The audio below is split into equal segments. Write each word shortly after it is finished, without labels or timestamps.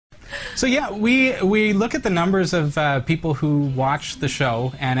So yeah, we look at the numbers of people who watch the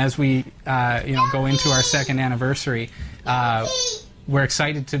show, and as we go into our second anniversary, we're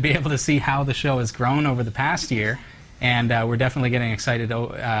excited to be able to see how the show has grown over the past year, and we're definitely getting excited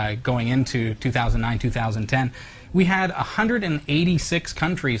going into 2009, 2010. We had 186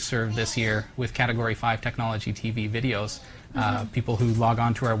 countries served this year with Category 5 Technology TV videos. People who log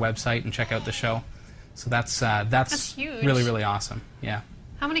on to our website and check out the show. So that's huge. Really, really awesome. Yeah.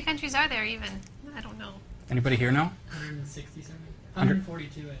 How many countries are there even? I don't know. Anybody here know? 160 something.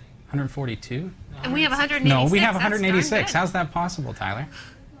 142, I think. 142? And we have 186. No, we have That's 186. darn good. How's that possible, Tyler?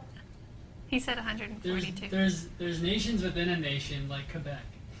 He said 142. There's nations within a nation, like Quebec.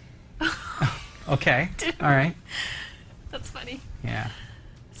 Okay. All right. That's funny. Yeah.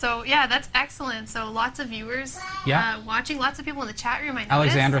 So, yeah, that's excellent. So, lots of viewers watching, lots of people in the chat room. I noticed.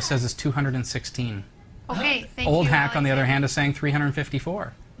 Alexandra says it's 216. Okay, thank Old you, Hack, on the other Alexandra. hand, is saying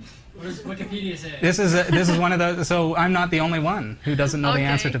 354. What does Wikipedia say? This is one of the. So I'm not the only one who doesn't know the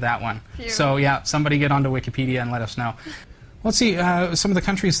answer to that one. Phew. So yeah, somebody get onto Wikipedia and let us know. Let's see some of the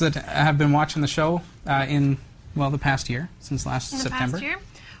countries that have been watching the show in the past year, since last September. Past year?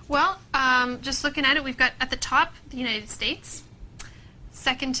 Well, just looking at it, we've got at the top the United States.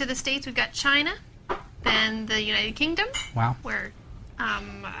 Second to the States, we've got China. Then the United Kingdom. Wow. Where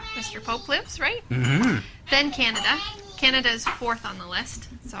Mr. Pope lives, right? Mm-hmm. Then Canada. Canada is fourth on the list.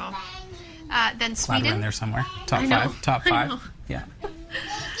 So then Glad we're in Sweden. there somewhere. Top I know, five. Top I five. know.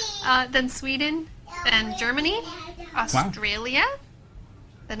 Yeah. Then Sweden. Then Germany. Australia.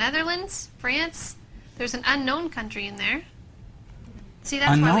 The Netherlands. France. There's an unknown country in there. See,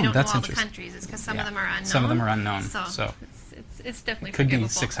 that's why we Unknown, don't that's know all the interesting. countries. It's because some Yeah. of them are unknown. Some of them are unknown. So it's definitely could be forgivable.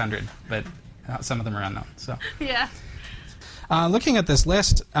 600, but some of them are unknown. So. Yeah. Looking at this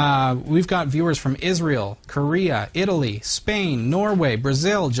list, we've got viewers from Israel, Korea, Italy, Spain, Norway,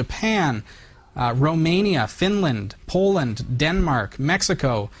 Brazil, Japan, Romania, Finland, Poland, Denmark,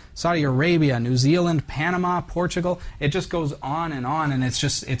 Mexico, Saudi Arabia, New Zealand, Panama, Portugal. It just goes on, and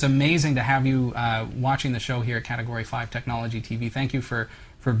it's amazing to have you watching the show here at Category 5 Technology TV. Thank you for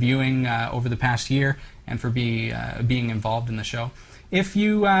viewing over the past year and for being involved in the show. If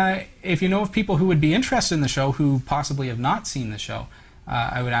you know of people who would be interested in the show who possibly have not seen the show,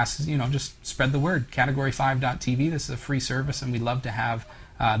 I would ask, just spread the word. Category5.tv. This is a free service, and we'd love to have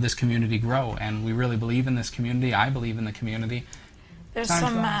this community grow. And we really believe in this community. I believe in the community. There's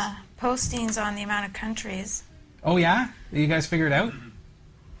some postings on the amount of countries. Oh yeah, you guys figured it out?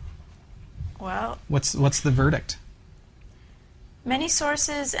 Well, what's the verdict? Many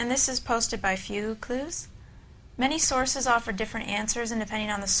sources, and this is posted by Few Clues. Many sources offer different answers, and depending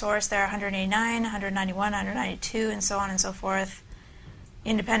on the source, there are 189, 191, 192, and so on and so forth.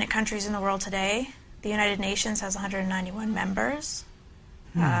 Independent countries in the world today. The United Nations has 191 members.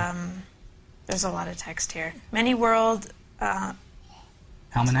 There's a lot of text here. Many world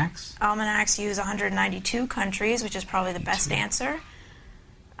almanacs use 192 countries, which is probably the best answer.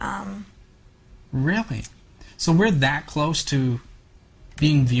 Really? So we're that close to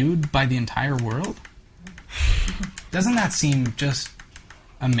being viewed by the entire world? Doesn't that seem just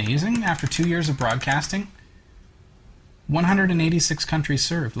amazing after 2 years of broadcasting? 186 countries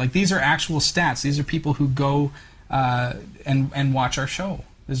served. Like, these are actual stats. These are people who go and watch our show.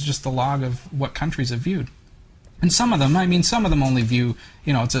 This is just the log of what countries have viewed. And some of them only view,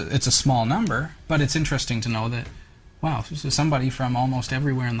 it's a small number, but it's interesting to know that, wow, so somebody from almost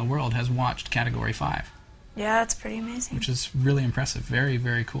everywhere in the world has watched Category 5. Yeah, that's pretty amazing. Which is really impressive. Very,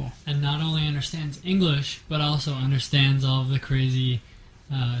 very cool. And not only understands English, but also understands all of the crazy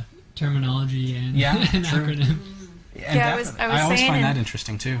terminology and, and acronyms. Yeah, I always find that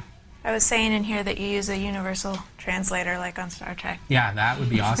interesting, too. I was saying in here that you use a universal translator like on Star Trek. Yeah, that would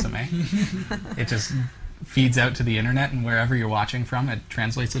be awesome, eh? It just feeds out to the internet, and wherever you're watching from, it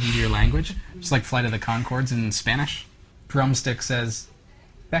translates it into your language. Just like Flight of the Conchords in Spanish. Drumstick says,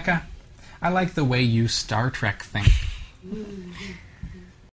 Becca, I like the way you Star Trek think.